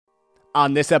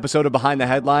On this episode of Behind the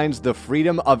Headlines, the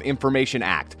Freedom of Information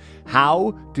Act.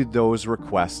 How did those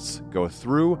requests go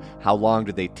through? How long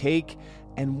did they take?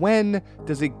 And when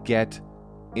does it get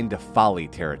into folly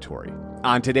territory?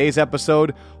 On today's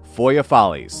episode, FOIA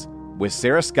Follies with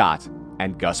Sarah Scott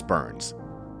and Gus Burns.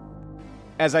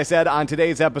 As I said, on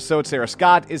today's episode, Sarah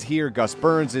Scott is here, Gus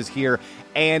Burns is here,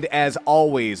 and as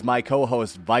always, my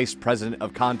co-host, Vice President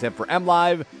of Content for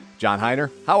MLive, John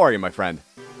Heiner. How are you, my friend?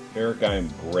 Eric, I am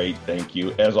great, thank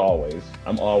you. As always,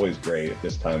 I'm always great at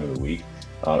this time of the week.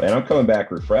 And I'm coming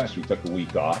back refreshed. We took a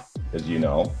week off, as you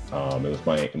know. It was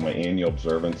my annual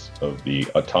observance of the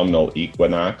autumnal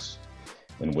equinox,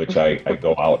 in which I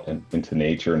go out into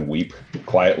nature and weep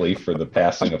quietly for the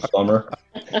passing of summer.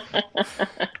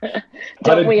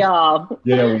 Don't we all?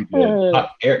 Yeah, we did.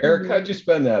 Eric, how'd you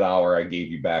spend that hour I gave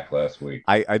you back last week?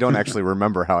 I don't actually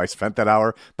remember how I spent that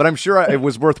hour, but I'm sure it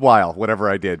was worthwhile, whatever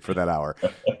I did for that hour.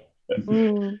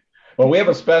 Well, we have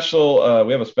a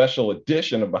special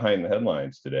edition of Behind the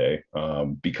Headlines today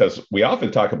because we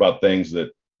often talk about things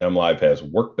that MLive has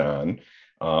worked on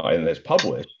and has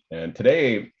published. And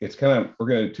today we're going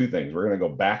to do two things. We're going to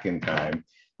go back in time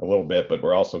a little bit, but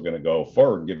we're also going to go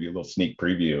forward and give you a little sneak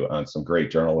preview on some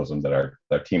great journalism that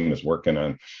our team is working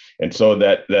on. And so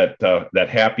that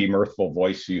happy, mirthful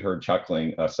voice you heard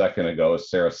chuckling a second ago is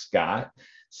Sarah Scott.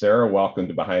 Sarah, welcome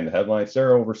to Behind the Headlines.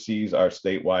 Sarah oversees our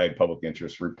statewide public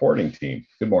interest reporting team.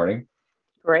 Good morning.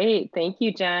 Great. Thank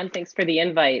you, John. Thanks for the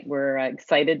invite. We're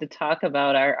excited to talk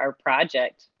about our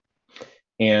project.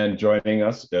 And joining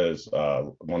us is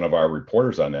one of our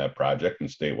reporters on that project and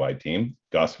statewide team,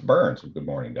 Gus Burns. Good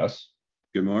morning, Gus.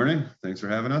 Good morning. Thanks for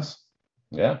having us.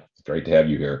 Yeah, it's great to have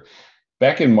you here.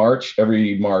 Back in March,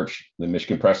 every March, the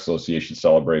Michigan Press Association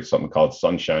celebrates something called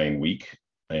Sunshine Week,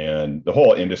 and the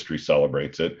whole industry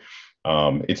celebrates it.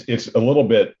 It's a little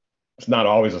bit, it's not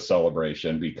always a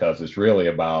celebration because it's really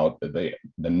about the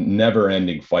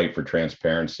never-ending fight for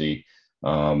transparency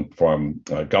from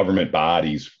government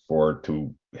bodies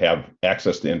to have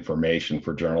access to information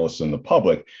for journalists and the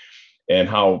public, and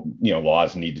how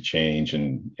laws need to change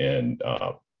and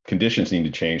conditions need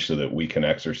to change so that we can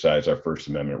exercise our First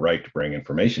Amendment right to bring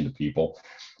information to people.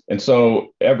 And so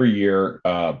every year,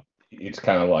 it's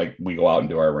kind of like we go out and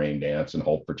do our rain dance and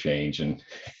hope for change, and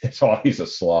it's always a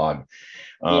slog.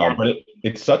 But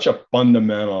it's such a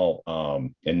fundamental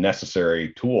and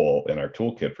necessary tool in our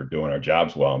toolkit for doing our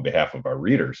jobs well on behalf of our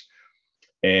readers.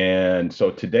 And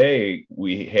so today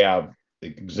we have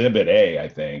Exhibit A, I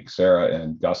think. Sarah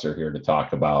and Gus are here to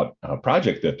talk about a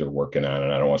project that they're working on,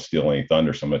 and I don't want to steal any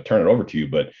thunder, so I'm going to turn it over to you.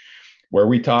 But where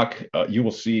we talk, you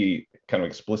will see kind of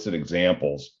explicit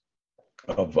examples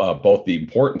of both the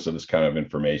importance of this kind of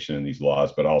information in these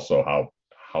laws, but also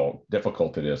how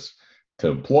difficult it is to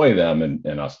employ them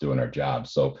and us doing our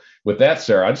jobs. So with that,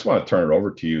 Sarah, I just want to turn it over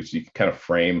to you so you can kind of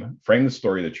frame the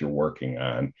story that you're working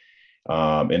on,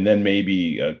 and then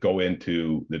maybe go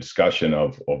into the discussion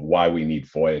of why we need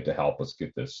FOIA to help us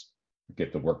get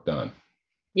the work done.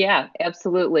 Yeah,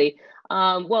 absolutely.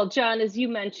 Well, John, as you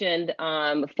mentioned,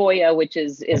 FOIA, which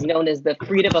is known as the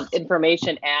Freedom of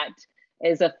Information Act,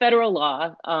 is a federal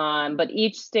law, but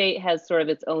each state has sort of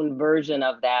its own version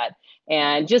of that.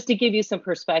 And just to give you some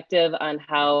perspective on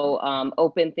how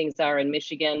open things are in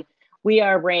Michigan, we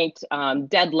are ranked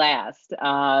dead last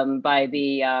by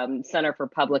the Center for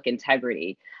Public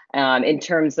Integrity in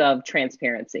terms of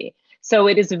transparency. So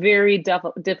it is very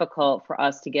difficult for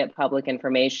us to get public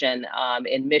information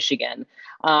in Michigan,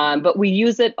 but we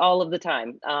use it all of the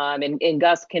time. And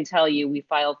Gus can tell you, we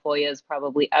file FOIAs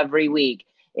probably every week.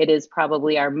 It is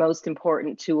probably our most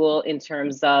important tool in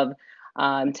terms of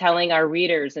telling our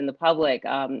readers and the public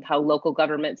how local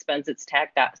government spends its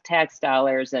tax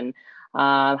dollars, and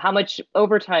how much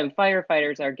overtime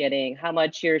firefighters are getting, how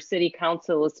much your city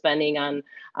council is spending on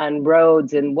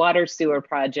roads and water sewer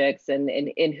projects, and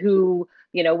who,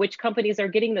 which companies are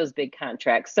getting those big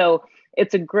contracts. So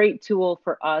it's a great tool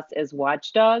for us as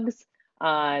watchdogs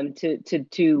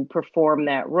to perform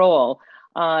that role.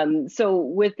 So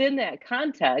within that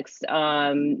context,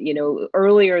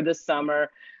 earlier this summer,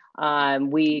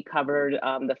 we covered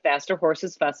the Faster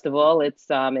Horses Festival. It's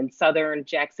in southern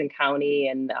Jackson County,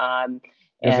 and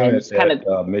it's kind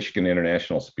of Michigan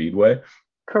International Speedway.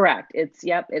 Correct. It's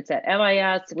at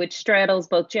MIS, which straddles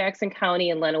both Jackson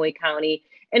County and Lenawee County.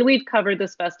 And we've covered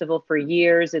this festival for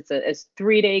years. It's a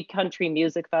 3-day country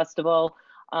music festival.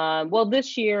 Well,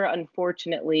 this year,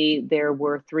 unfortunately, there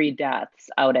were 3 deaths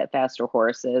out at Faster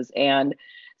Horses. And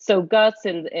so Gus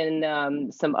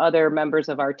and some other members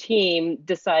of our team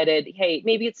decided, hey,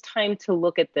 maybe it's time to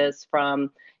look at this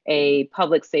from a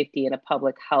public safety and a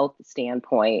public health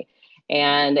standpoint.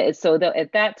 And so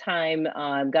at that time,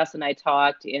 Gus and I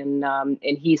talked, and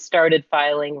he started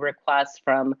filing requests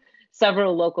from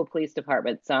several local police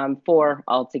departments, 4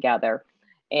 altogether.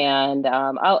 And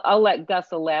I'll let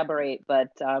Gus elaborate,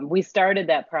 but we started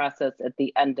that process at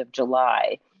the end of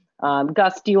July.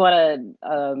 Gus, do you want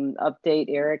to update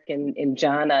Eric and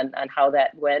John on how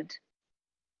that went?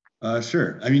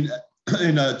 Sure. I mean,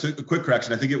 and to a quick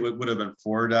correction, I think it would have been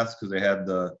 4 deaths because they had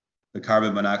the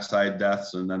carbon monoxide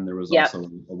deaths, and then there was also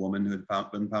a woman who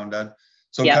had been found dead.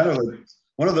 So kind of like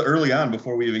one of the early on,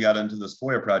 before we even got into this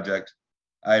FOIA project,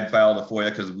 I had filed a FOIA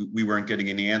because we weren't getting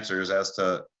any answers as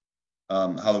to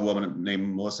how the woman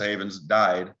named Melissa Havens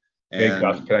died. And, hey,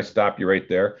 Gus, can I stop you right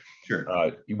there?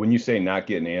 Sure. When you say not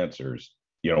getting answers,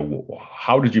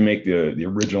 how did you make the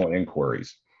original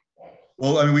inquiries?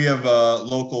 Well, I mean, we have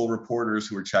local reporters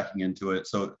who were checking into it.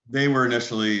 So they were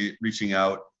initially reaching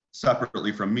out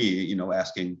separately from me,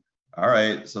 asking, all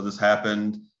right, so this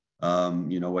happened. Can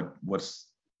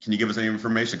you give us any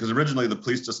information? Because originally the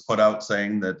police just put out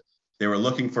saying that they were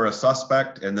looking for a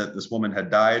suspect and that this woman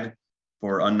had died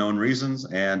for unknown reasons.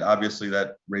 And obviously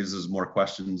that raises more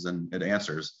questions than it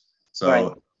answers.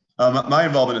 So my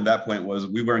involvement at that point was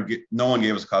no one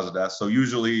gave us cause of death. So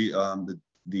usually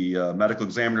the medical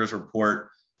examiner's report,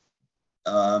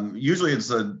 usually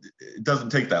it doesn't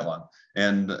take that long.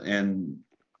 And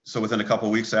so within a couple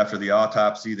of weeks after the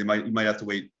autopsy, you might have to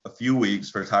wait a few weeks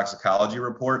for toxicology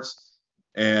reports.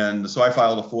 And so I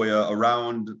filed a FOIA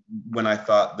around when I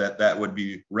thought that would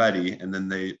be ready. And then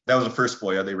that was the first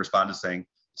FOIA. They responded saying,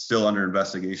 still under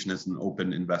investigation. It's an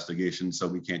open investigation, so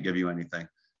we can't give you anything.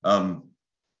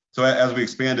 So as we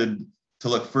expanded to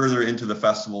look further into the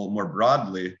festival more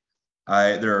broadly,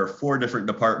 there are 4 different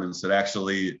departments that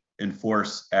actually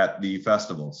enforce at the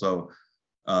festival. So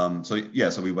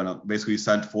we went up, basically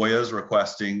sent FOIAs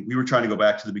requesting, we were trying to go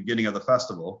back to the beginning of the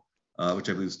festival, which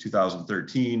I believe is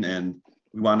 2013. And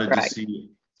we wanted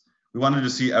to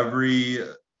see every,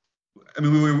 I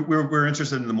mean, we were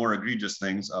interested in the more egregious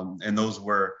things. And those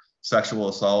were sexual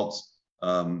assaults,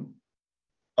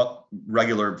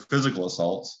 regular physical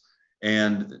assaults,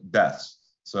 and deaths.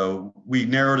 So we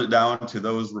narrowed it down to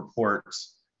those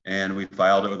reports, and we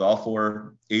filed it with all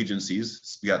 4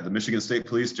 agencies. We got the Michigan State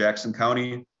Police, Jackson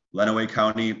County, Lenawee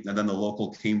County, and then the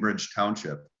local Cambridge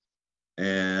Township.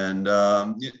 And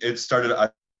it started, I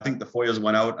think the FOIAs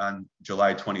went out on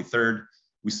July 23rd.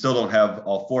 We still don't have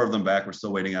all 4 of them back. We're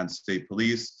still waiting on state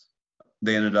police.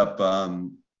 They ended up,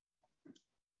 and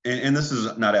this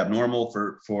is not abnormal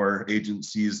for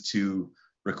agencies to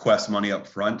request money up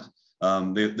front.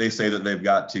 They say that they've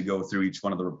got to go through each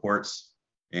one of the reports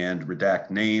and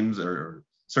redact names or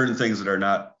certain things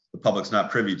that the public's not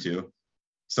privy to.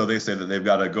 So they say that they've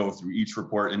got to go through each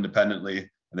report independently, and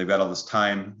they've got all this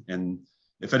time. And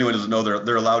if anyone doesn't know,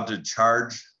 they're allowed to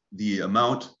charge the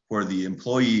amount for the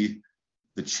employee,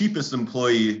 the cheapest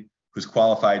employee who's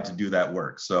qualified to do that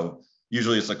work. So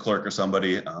usually it's a clerk or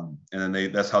somebody, and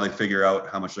then that's how they figure out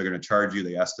how much they're going to charge you.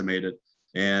 They estimate it,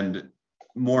 and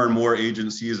more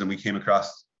agencies, and we came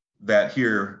across that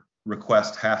here,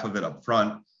 request half of it up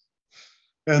front.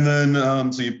 And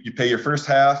then, so you pay your first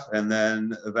half, and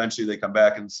then eventually they come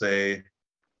back and say,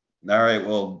 all right,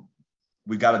 well,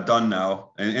 we got it done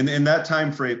now. And in that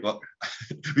time frame, well,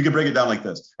 we can break it down like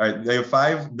this. All right, they have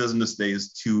 5 business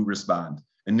days to respond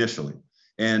initially.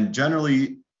 And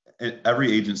generally,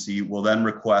 every agency will then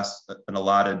request an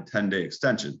allotted 10-day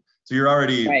extension. So you're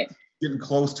already getting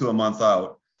close to a month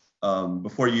out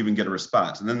before you even get a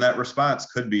response. And then that response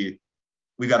could be,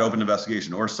 we got open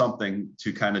investigation or something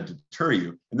to kind of deter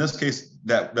you. In this case,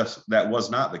 that was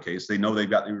not the case. They know they've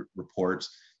got the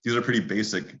reports. These are pretty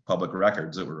basic public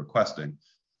records that we're requesting.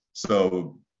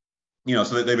 So,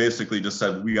 so they basically just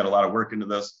said, we got a lot of work into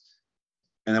this.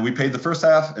 And then we paid the first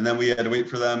half, and then we had to wait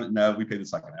for them. And now we paid the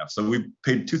second half. So we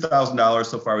paid $2,000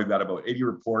 so far. We've got about 80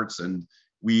 reports, and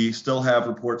we still have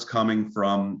reports coming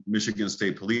from Michigan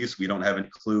State Police. We don't have any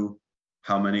clue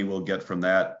how many we'll get from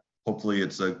that. Hopefully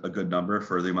it's a good number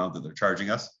for the amount that they're charging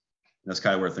us. And that's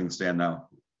kind of where things stand now.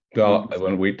 Well,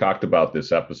 when we talked about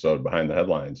this episode behind the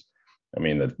headlines, I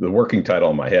mean, the working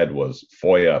title in my head was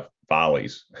FOIA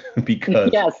Follies,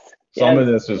 because some of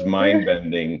this is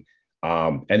mind-bending.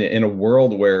 And in a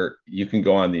world where you can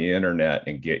go on the internet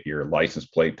and get your license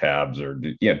plate tabs or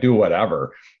do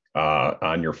whatever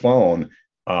on your phone.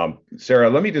 Sarah,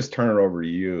 let me just turn it over to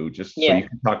you so you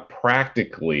can talk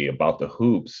practically about the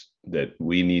hoops that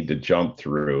we need to jump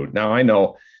through. Now, I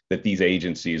know that these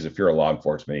agencies, if you're a law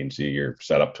enforcement agency, you're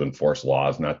set up to enforce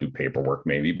laws, not do paperwork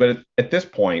maybe. But at this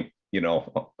point,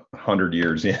 100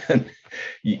 years in,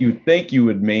 you'd think you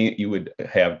would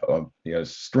have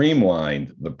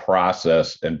streamlined the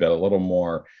process and been a little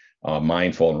more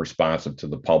mindful and responsive to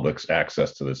the public's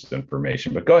access to this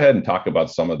information. But go ahead and talk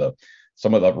about some of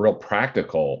the real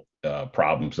practical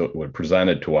problems that were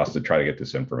presented to us to try to get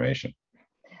this information.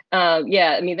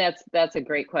 Yeah, I mean, that's a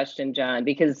great question, John,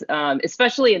 because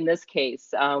especially in this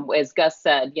case, as Gus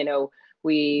said,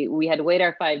 we had to wait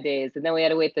our 5 days, and then we had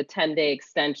to wait the 10-day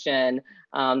extension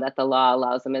that the law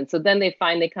allows them. And so then they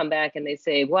finally come back and they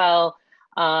say, well,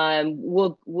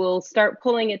 we'll start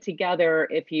pulling it together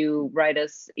if you write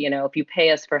us, if you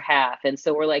pay us for half. And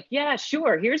so we're like, yeah,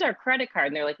 sure, here's our credit card.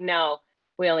 And they're like, no,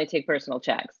 we only take personal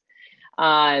checks.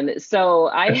 So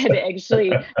I had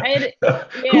actually,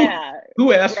 yeah.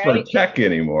 Who asks for a check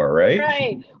anymore, right?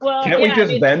 Right. Well, Can't we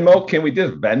just Venmo? Can we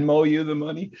just Venmo you the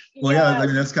money? Well, yeah, I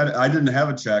mean, that's I didn't have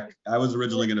a check. I was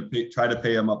originally going to try to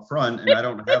pay him up front, and I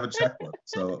don't have a checkbook.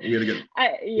 So we had to get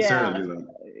Sarah to do that.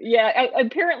 Yeah,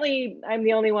 apparently I'm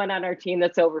the only one on our team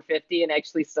that's over 50 and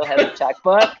actually still has a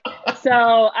checkbook.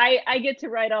 So I get to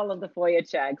write all of the FOIA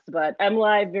checks, but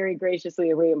MLive very graciously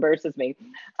reimburses me.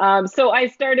 So I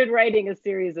started writing a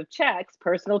series of checks,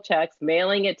 personal checks,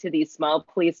 mailing it to these small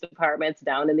police departments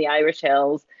down in the Irish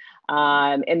Hills.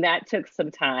 And that took some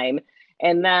time.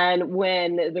 And then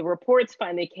when the reports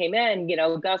finally came in,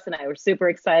 Gus and I were super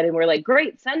excited. We're like,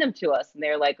 great, send them to us. And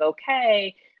they're like,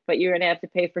 okay, but you're going to have to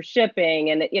pay for shipping.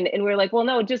 And we're like, well,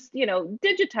 no, just,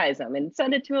 digitize them and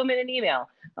send it to them in an email.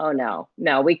 Oh,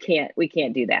 no, we can't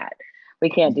do that. We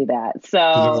can't do that.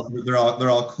 So they're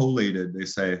all collated, they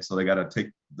say. So they got to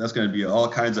take, that's going to be all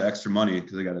kinds of extra money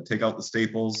because they got to take out the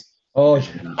staples. Oh, right?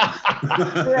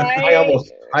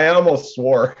 I almost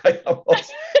swore.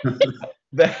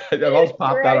 That almost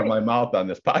popped out of my mouth on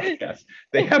this podcast.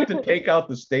 They have to take out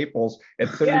the staples at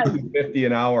 $32.50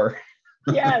 an hour.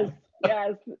 Yes.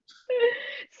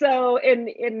 So in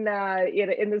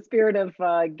the spirit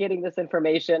of getting this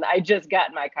information, I just got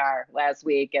in my car last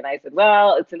week and I said,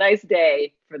 well, it's a nice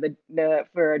day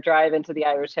for a drive into the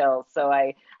Irish Hills. So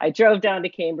I drove down to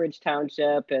Cambridge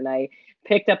Township and I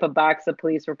picked up a box of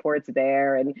police reports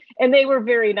there, and they were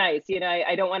very nice.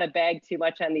 I don't want to bag too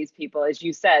much on these people. As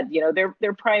you said,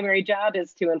 their primary job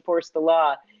is to enforce the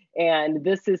law. And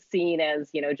this is seen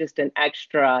as, just an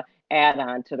extra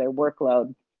add-on to their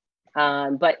workload.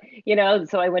 But,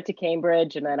 so I went to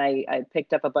Cambridge and then I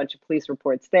picked up a bunch of police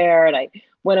reports there, and I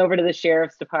went over to the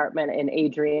sheriff's department in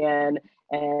Adrian,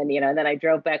 and, then I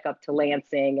drove back up to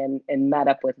Lansing and met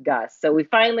up with Gus. So we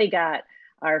finally got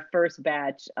our first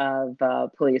batch of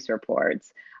police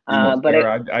reports. But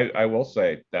I will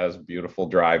say that was a beautiful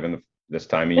drive in this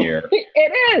time of year.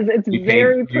 It is. It's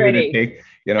very pretty.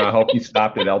 I hope you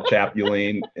stopped at El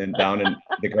Chapulín and down in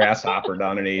the Grasshopper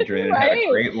down in Adrian and had a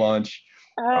great lunch.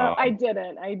 I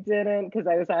didn't because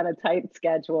I was on a tight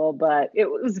schedule, but it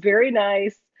was very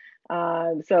nice.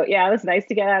 So yeah, it was nice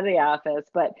to get out of the office,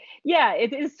 but yeah,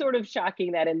 it is sort of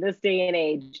shocking that in this day and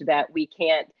age that we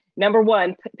can't, number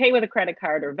one, pay with a credit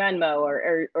card or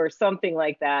Venmo or something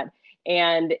like that.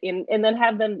 And then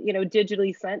have them,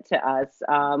 digitally sent to us.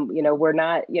 We're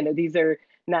not, these are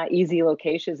not easy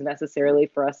locations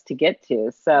necessarily for us to get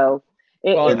to. So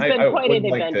it's been quite an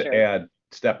adventure. Like to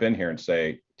step in here and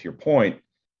say, to your point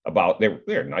about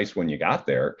they're nice when you got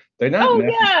there. They're not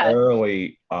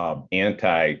necessarily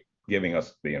anti giving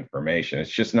us the information. It's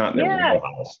just not in their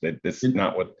wheelhouse. This is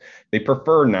not what they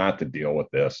prefer, not to deal with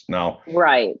this. Now,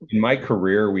 right. In my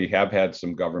career, we have had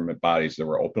some government bodies that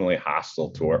were openly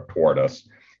hostile toward us,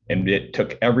 and it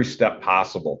took every step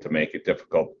possible to make it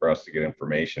difficult for us to get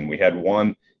information. We had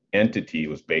one entity, it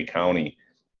was Bay County,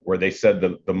 where they said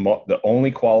the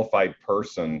only qualified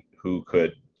person who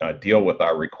could deal with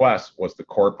our request was the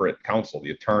corporate counsel,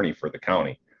 the attorney for the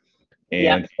county.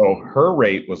 And so her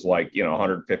rate was like,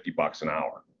 $150 an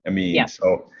hour. I mean,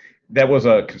 so that was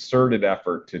a concerted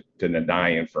effort to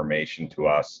deny information to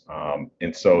us.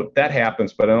 And so that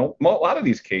happens. But in a lot of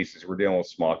these cases, we're dealing with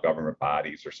small government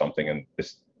bodies or something, and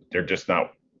they're just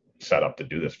not set up to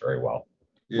do this very well.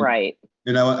 Right.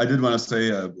 And I did want to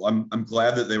say, I'm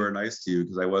glad that they were nice to you,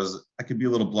 because I could be a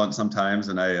little blunt sometimes.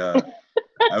 And I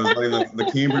was letting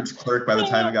the Cambridge clerk, by the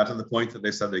time it got to the point that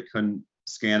they said they couldn't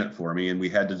scan it for me and we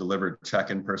had to deliver a check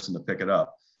in person to pick it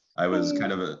up, I was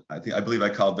kind of I believe I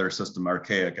called their system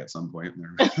archaic at some point.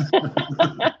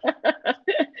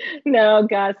 No,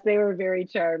 Gus, they were very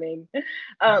charming.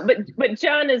 But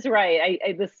John is right.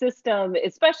 The system,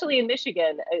 especially in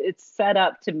Michigan, it's set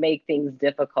up to make things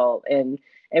difficult. And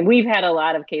we've had a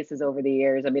lot of cases over the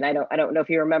years. I mean, I don't know if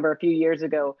you remember a few years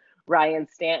ago, Ryan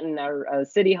Stanton, our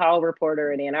City Hall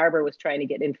reporter in Ann Arbor, was trying to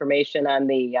get information on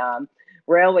the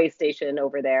railway station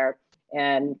over there.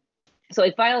 And so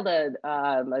I filed a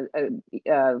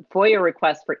FOIA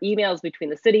request for emails between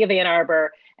the city of Ann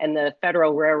Arbor and the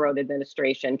Federal Railroad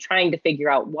Administration, trying to figure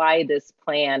out why this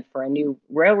plan for a new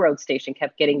railroad station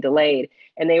kept getting delayed.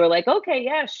 And they were like, okay,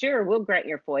 yeah, sure, we'll grant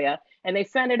your FOIA. And they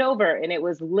sent it over, and it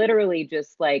was literally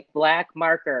just like black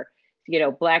marker,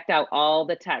 blacked out all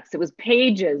the text. It was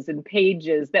pages and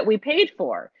pages that we paid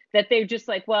for, that they're just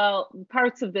like, well,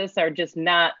 parts of this are just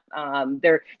not,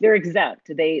 they're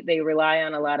exempt. They rely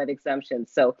on a lot of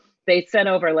exemptions. So they sent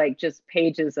over like just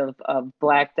pages of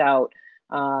blacked out,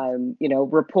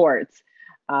 reports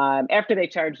after they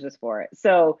charged us for it.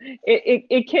 So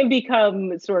it can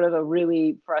become sort of a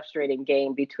really frustrating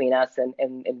game between us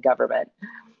and government.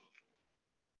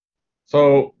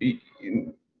 So,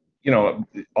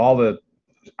 all the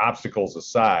obstacles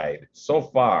aside, so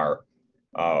far,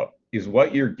 is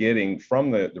what you're getting from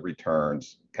the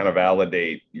returns kind of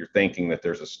validate your thinking that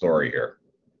there's a story here?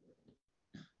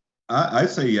 I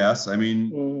say yes. I mean,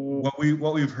 what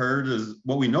we've heard is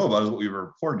what we know about is what we've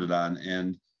reported on,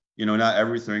 and not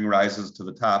everything rises to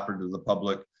the top or to the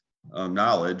public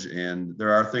knowledge. And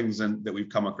there are things that we've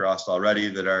come across already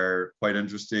that are quite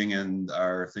interesting and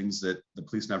are things that the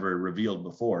police never revealed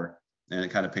before. And it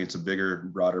kind of paints a bigger,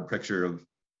 broader picture of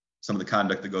some of the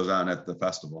conduct that goes on at the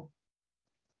festival.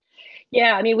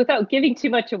 Yeah, I mean, without giving too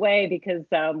much away, because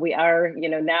we are,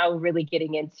 now really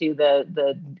getting into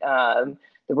the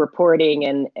reporting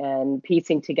and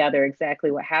piecing together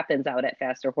exactly what happens out at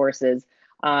Faster Horses.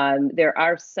 There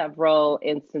are several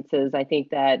instances, I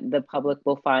think, that the public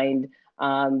will find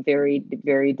very,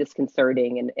 very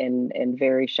disconcerting and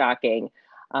very shocking.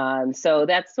 So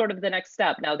that's sort of the next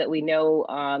step. Now that we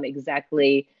know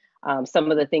exactly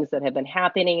some of the things that have been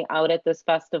happening out at this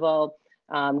festival,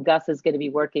 Gus is going to be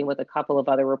working with a couple of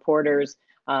other reporters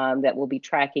that will be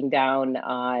tracking down,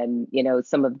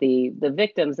 some of the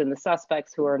victims and the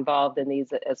suspects who are involved in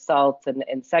these assaults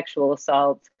and sexual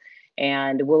assaults.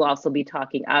 And we'll also be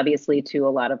talking, obviously, to a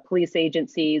lot of police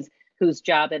agencies whose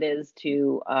job it is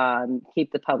to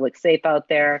keep the public safe out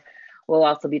there. We'll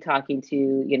also be talking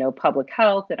to, public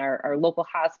health and our local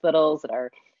hospitals and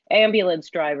our ambulance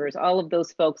drivers, all of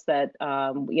those folks that,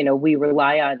 we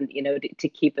rely on, to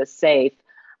keep us safe.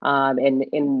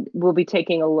 And we'll be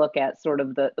taking a look at sort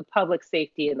of the public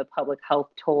safety and the public health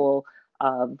toll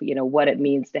of, what it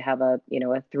means to have a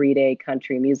 3-day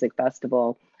country music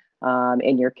festival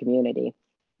in your community.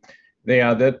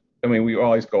 Yeah, we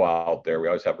always go out there. We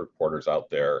always have reporters out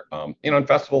there. And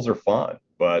festivals are fun,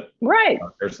 but right.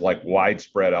 There's like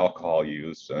widespread alcohol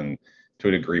use and to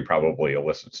a degree, probably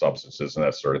illicit substances and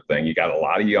that sort of thing. You got a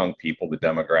lot of young people. The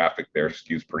demographic there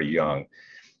skews pretty young.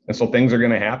 And so things are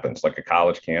going to happen. It's like a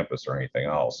college campus or anything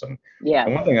else. And yeah,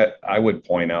 one thing that I would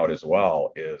point out as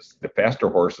well is the Faster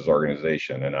Horses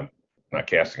organization, and I'm not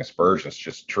casting aspersions,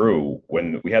 just true.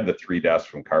 When we had the 3 deaths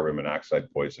from carbon monoxide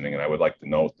poisoning, and I would like to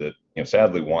note that,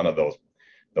 sadly, one of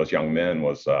those young men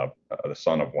was the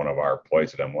son of one of our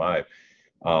employees at MLive.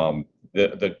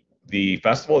 The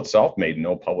festival itself made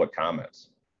no public comments.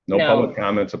 No public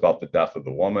comments about the death of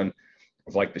the woman. It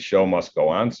was like the show must go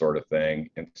on sort of thing.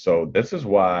 And so this is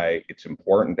why it's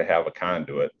important to have a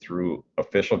conduit through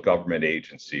official government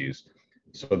agencies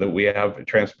so that we have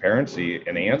transparency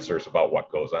and answers about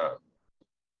what goes on.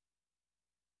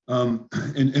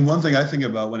 And one thing I think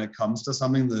about when it comes to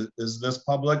something that is this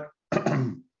public,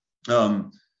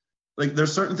 like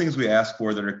there's certain things we ask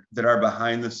for that are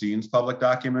behind the scenes public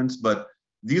documents, but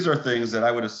these are things that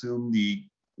I would assume the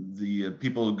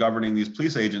people governing these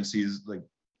police agencies, like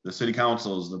the city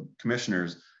councils, the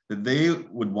commissioners, that they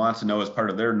would want to know as part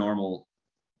of their normal,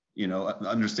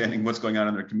 understanding what's going on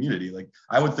in their community. Like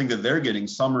I would think that they're getting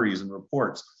summaries and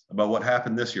reports about what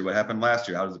happened this year, what happened last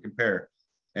year, how does it compare?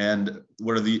 And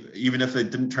even if they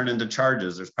didn't turn into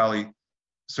charges, there's probably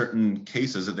certain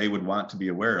cases that they would want to be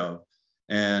aware of.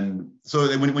 And so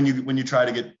when you try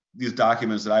to get these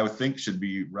documents that I would think should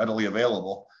be readily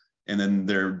available, and then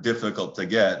they're difficult to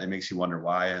get, it makes you wonder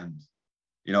why. And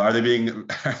are they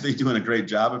doing a great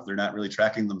job if they're not really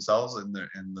tracking themselves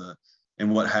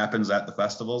and what happens at the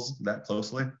festivals that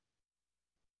closely?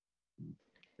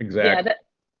 Exactly.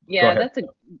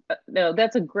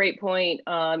 That's a great point.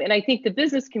 And I think the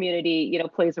business community,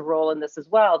 plays a role in this as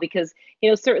well, because,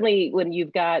 certainly when you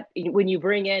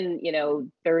bring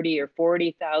in, 30 or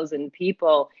 40,000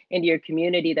 people into your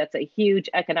community, that's a huge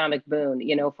economic boon,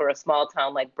 for a small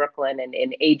town like Brooklyn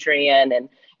and Adrian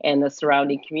and the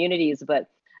surrounding communities. But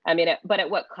at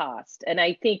what cost? And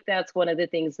I think that's one of the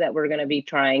things that we're going to be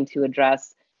trying to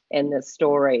address in this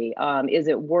story. Is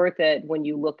it worth it when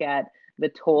you look at the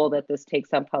toll that this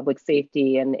takes on public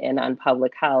safety and on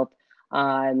public health?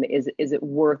 Is it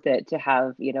worth it to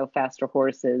have, faster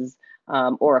horses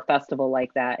or a festival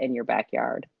like that in your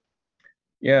backyard?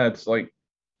 Yeah, it's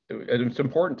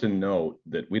important to note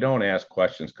that we don't ask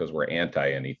questions because we're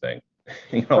anti anything.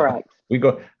 Correct.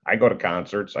 I go to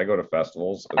concerts, I go to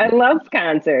festivals. I love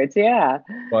concerts. Yeah.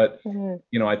 But,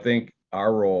 I think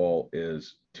our role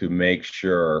is to make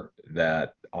sure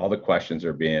that all the questions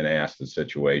are being asked in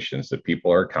situations that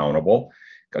people are accountable.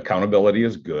 Accountability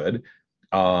is good.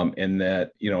 And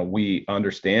that, we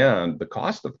understand the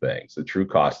cost of things, the true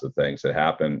cost of things that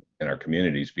happen in our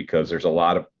communities, because there's a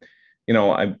lot of,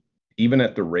 I'm even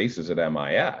at the races at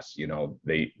MIS,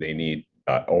 they need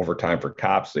overtime for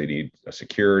cops, they need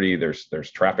security,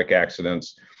 there's traffic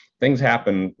accidents. Things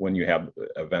happen when you have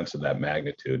events of that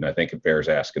magnitude. And I think it bears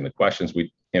asking the questions.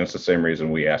 It's the same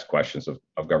reason we ask questions of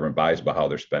government bodies about how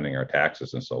they're spending our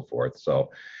taxes and so forth.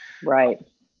 So, right.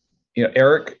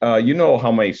 Eric, how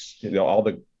many, all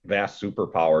the vast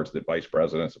superpowers that vice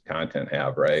presidents of content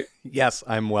have, right? Yes,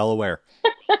 I'm well aware.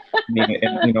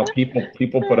 And,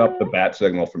 people put up the bat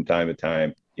signal from time to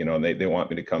time, and they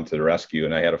want me to come to the rescue.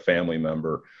 And I had a family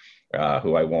member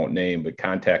who I won't name, but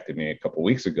contacted me a couple of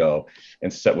weeks ago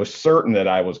and was certain that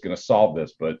I was going to solve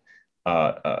this. But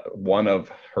one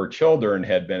of her children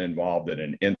had been involved in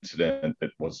an incident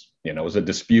that was, was a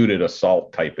disputed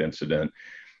assault type incident.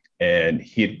 And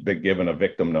he'd been given a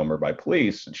victim number by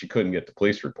police, and she couldn't get the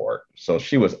police report. So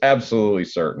she was absolutely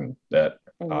certain that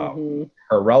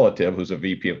her relative, who's a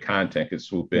VP of content, could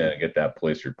swoop in and get that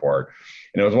police report.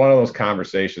 And it was one of those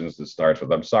conversations that starts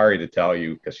with, "I'm sorry to tell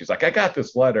you," because she's like, "I got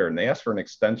this letter," and they asked for an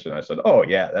extension. I said, "Oh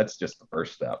yeah, that's just the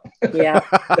first step." Yeah.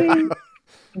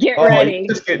 Get ready.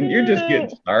 You're just getting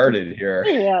started here.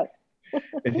 Yeah.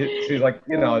 She's like,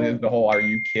 the whole "are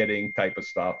you kidding" type of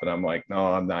stuff. And I'm like,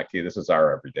 no, I'm not kidding. This is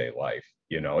our everyday life.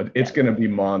 It's going to be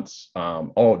months.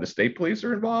 The state police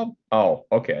are involved. Oh,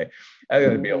 okay. It's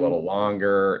going to be a little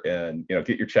longer, and,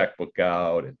 get your checkbook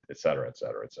out, et cetera, et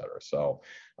cetera, et cetera. So,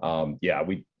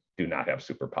 we do not have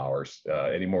superpowers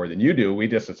any more than you do.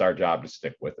 It's our job to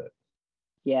stick with it.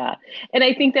 Yeah. And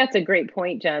I think that's a great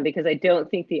point, John, because I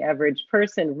don't think the average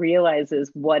person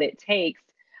realizes what it takes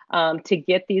to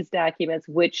get these documents,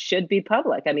 which should be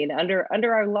public. I mean, under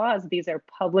our laws, these are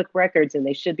public records and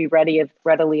they should be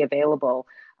readily available.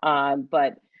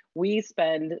 But we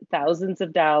spend thousands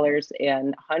of dollars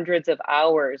and hundreds of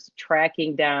hours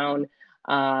tracking down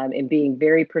and being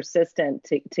very persistent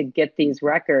to get these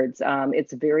records.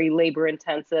 It's very labor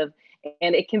intensive.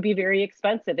 And it can be very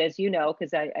expensive, as you know,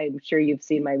 because I'm sure you've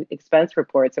seen my expense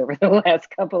reports over the last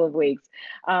couple of weeks.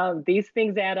 These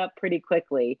things add up pretty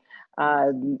quickly.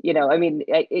 I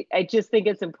just think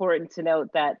it's important to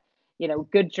note that,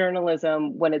 good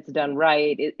journalism, when it's done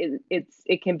right,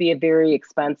 it can be a very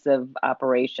expensive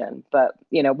operation. But,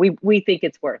 we think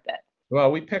it's worth it. Well,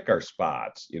 we pick our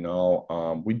spots,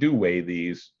 we do weigh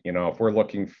these, if we're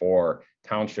looking for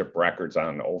township records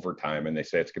on overtime and they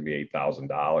say it's going to be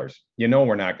 $8,000,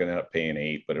 we're not going to end up paying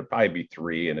 $8, but it'll probably be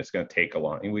 $3, and it's going to take a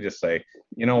long, and we just say,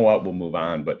 you know what, we'll move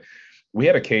on. But we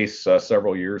had a case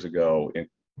several years ago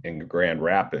in Grand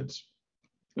Rapids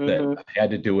that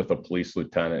had to do with a police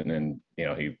lieutenant, and,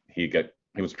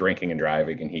 he was drinking and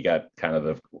driving, and he got kind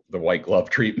of the white glove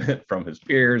treatment from his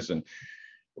peers, and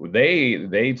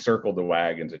they circled the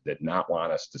wagons and did not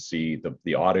want us to see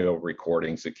the audio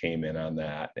recordings that came in on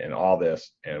that and all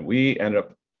this. And we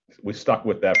stuck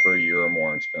with that for a year or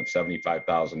more and spent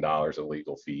 $75,000 of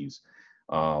legal fees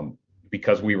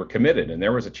because we were committed, and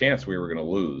there was a chance we were going to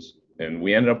lose. And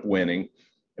we ended up winning,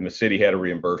 and the city had to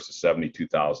reimburse us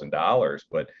 $72,000.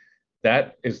 But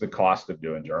that is the cost of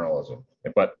doing journalism.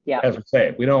 But as I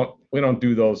say, we don't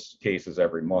do those cases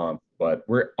every month. But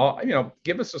we're all,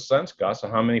 give us a sense, Gus,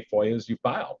 of how many FOIAs you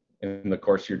filed in the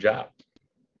course of your job.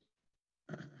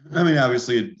 I mean,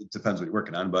 obviously, it depends what you're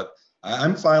working on, but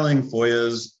I'm filing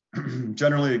FOIAs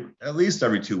generally at least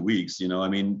every 2 weeks. I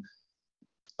mean,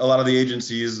 a lot of the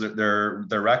agencies, their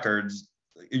records,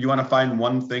 you want to find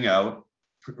one thing out.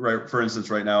 Right. For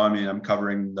instance, right now, I mean, I'm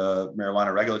covering the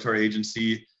Marijuana Regulatory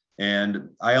Agency, and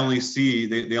I only see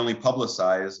they only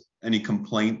publicize any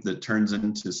complaint that turns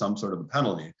into some sort of a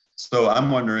penalty. So I'm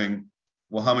wondering,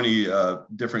 well, how many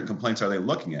different complaints are they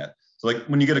looking at? So like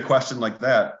when you get a question like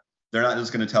that, they're not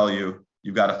just going to tell you,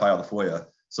 you've got to file the FOIA.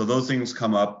 So those things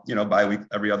come up, by week,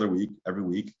 every other week, every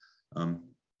week,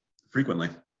 frequently.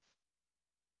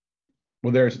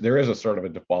 Well, there is a sort of a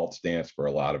default stance for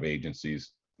a lot of agencies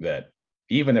that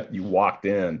even if you walked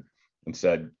in and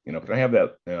said, can I have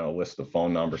that list of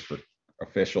phone numbers for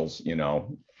officials,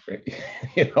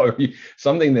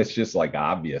 something that's just like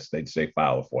obvious, they'd say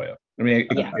file a FOIA. I mean,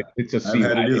 it's a I've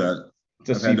had to do that.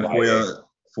 I've had to FOIA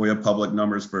FOIA public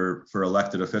numbers for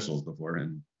elected officials before.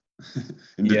 And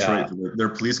in Detroit, their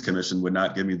police commission would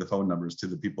not give me the phone numbers to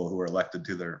the people who are elected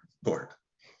to their board.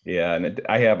 Yeah, and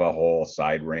I have a whole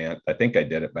side rant. I think I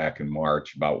did it back in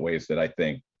March about ways that I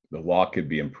think the law could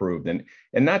be improved, and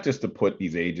not just to put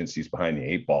these agencies behind the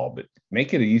eight ball, but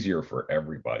make it easier for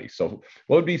everybody. So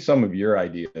what would be some of your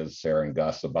ideas, Sarah and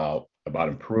Gus, about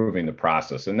improving the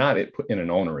process, and not it put in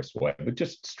an onerous way, but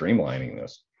just streamlining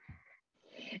this?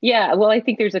 Yeah, well, I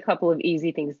think there's a couple of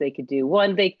easy things they could do.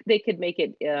 One, they could make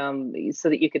it so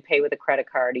that you could pay with a credit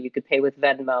card, or you could pay with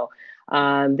Venmo.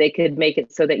 They could make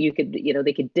it so that you could,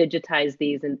 they could digitize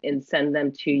these and send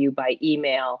them to you by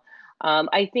email.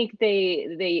 I think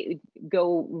they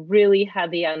go really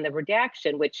heavy on the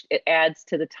redaction, which it adds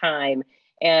to the time.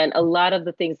 And a lot of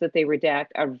the things that they redact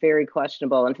are very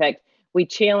questionable. In fact, we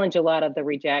challenge a lot of the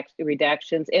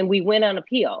redactions, and we win on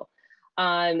appeal.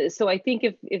 So I think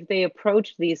if they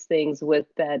approach these things with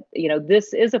that,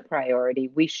 this is a priority,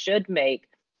 we should make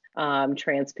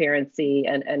transparency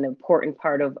an important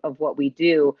part of what we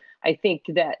do. I think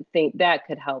that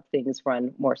could help things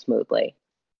run more smoothly.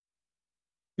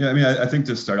 Yeah, I mean, I think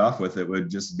to start off with, it would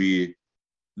just be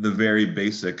the very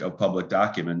basic of public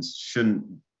documents shouldn't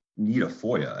need a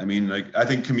FOIA. I mean, I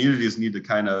think communities need to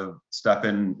kind of step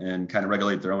in and kind of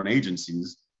regulate their own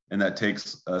agencies. And that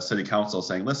takes a city council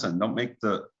saying, listen, don't make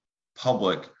the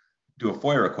public do a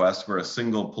FOIA request for a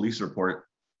single police report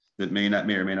that may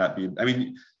or may not be. I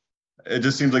mean, it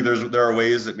just seems like there are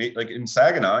ways that like in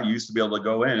Saginaw, you used to be able to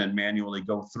go in and manually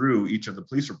go through each of the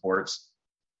police reports.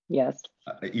 Yes.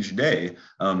 Each day.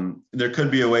 There could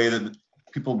be a way that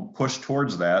people push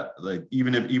towards that. Like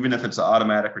even if it's an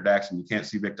automatic redaction, you can't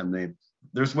see victim name.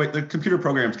 The computer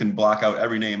programs can block out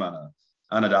every name on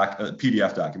a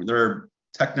PDF document. There are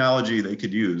technology they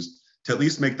could use to at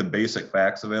least make the basic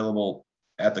facts available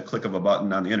at the click of a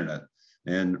button on the internet.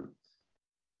 And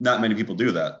not many people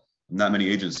do that. Not many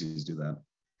agencies do that.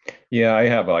 Yeah, I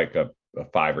have like a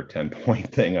 5 or 10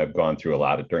 point thing I've gone through a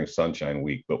lot during Sunshine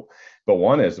Week, but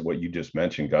one is what you just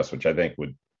mentioned, Gus, which I think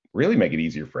would really make it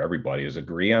easier for everybody, is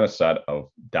agree on a set of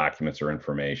documents or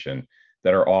information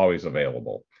that are always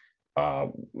available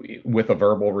with a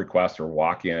verbal request, or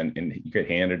walk in and you could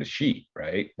hand it a sheet,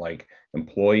 right? Like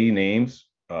employee names,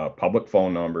 public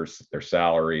phone numbers, their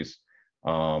salaries,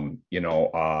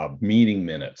 meeting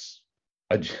minutes.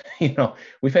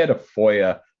 We've had a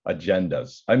FOIA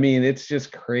agendas. I mean, it's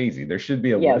just crazy. There should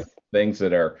be a list of things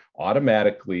that are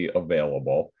automatically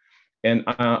available. And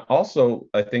also,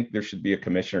 I think there should be a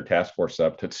commissioner task force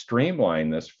up to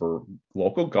streamline this for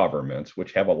local governments,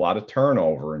 which have a lot of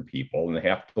turnover in people and they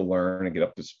have to learn and get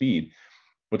up to speed.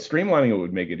 But streamlining it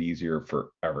would make it easier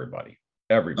for everybody.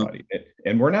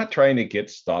 And we're not trying to get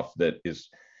stuff that is,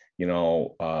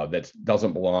 that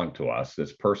doesn't belong to us.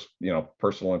 That's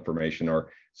personal information or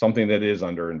something that is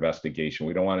under investigation.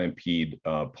 We don't want to impede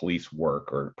police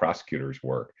work or prosecutors'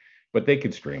 work, but they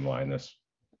could streamline this.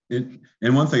 And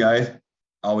one thing I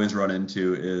always run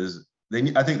into is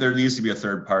I think there needs to be a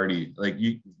third party. Like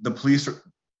the police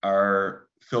are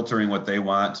filtering what they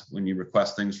want when you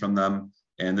request things from them,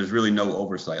 and there's really no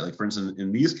oversight. Like for instance,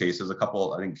 in these cases,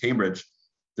 I think Cambridge,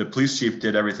 the police chief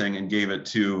did everything and gave it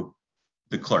to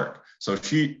the clerk. So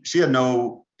she had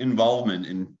no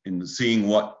involvement in seeing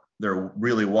what there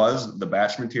really was, the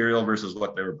batch material versus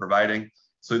what they were providing.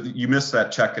 So you miss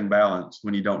that check and balance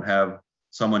when you don't have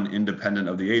someone independent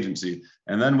of the agency.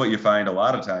 And then what you find a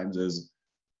lot of times is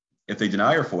if they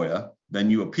deny your FOIA,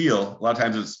 then you appeal. A lot of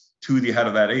times it's to the head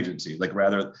of that agency.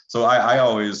 So I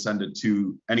always send it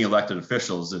to any elected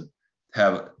officials that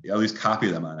have at least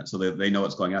copy them on it so that they know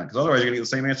what's going on. Because otherwise you're gonna get the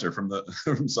same answer from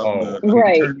some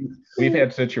right. We've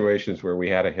had situations where we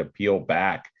had to appeal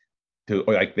back to,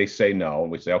 like, they say no,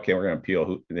 and we say, okay, we're gonna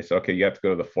appeal. And they say, okay, you have to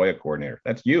go to the FOIA coordinator.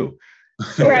 That's you.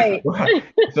 So, right.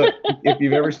 So if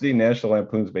you've ever seen National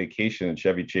Lampoon's Vacation and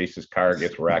Chevy Chase's car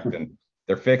gets wrecked and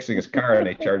they're fixing his car and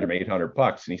they charge him $800,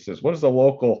 and he says, what does the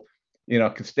local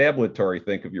constabulary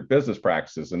think of your business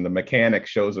practices? And the mechanic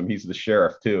shows him he's the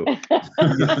sheriff too.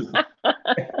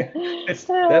 That's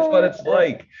what it's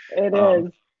like. It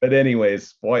is. But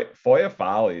anyways, FOIA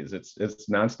Follies, it's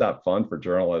nonstop fun for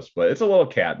journalists, but it's a little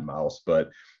cat and mouse.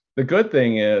 But the good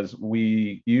thing is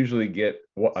we usually get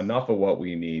enough of what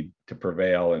we need to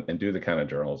prevail and do the kind of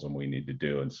journalism we need to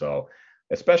do. And so,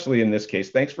 especially in this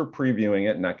case, thanks for previewing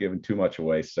it and not giving too much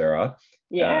away, Sarah.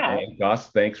 Yeah. And Gus,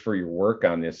 thanks for your work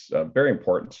on this very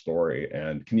important story.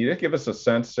 And can you just give us a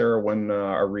sense, Sarah, when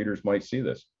our readers might see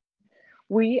this?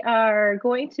 We are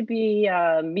going to be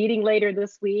meeting later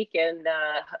this week and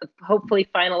hopefully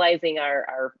finalizing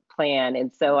our plan.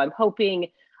 And so I'm hoping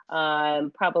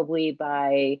probably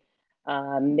by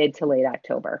mid to late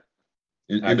October.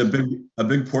 And a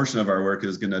big portion of our work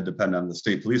is going to depend on the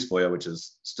state police FOIA, which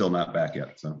is still not back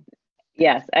yet. So.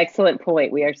 Yes, excellent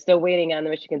point. We are still waiting on the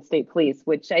Michigan State Police,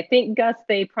 which I think, Gus,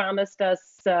 they promised us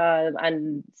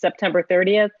on September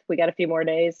 30th. We got a few more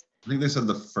days. I think they said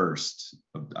the 1st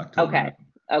of October.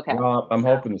 Okay. Well, I'm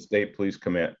hoping the state police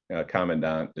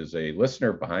commandant is a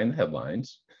listener behind the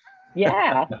headlines.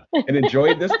 Yeah. And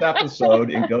enjoyed this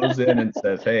episode and goes in and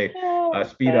says, hey,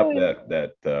 speed up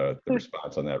the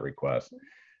response on that request.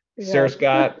 Yeah. Sarah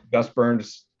Scott, Gus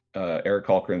Burns, Eric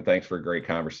Hulkran, thanks for a great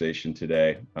conversation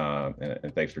today.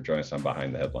 And thanks for joining us on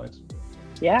Behind the Headlines.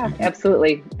 Yeah,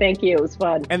 absolutely. Thank you. It was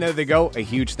fun. And there they go. A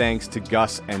huge thanks to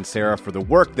Gus and Sarah for the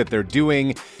work that they're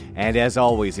doing. And as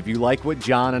always, if you like what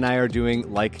John and I are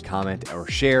doing, like, comment, or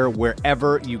share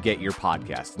wherever you get your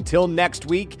podcast. Until next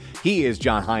week, he is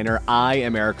John Heiner. I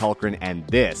am Eric Hulkran, and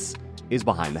this is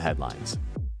Behind the Headlines.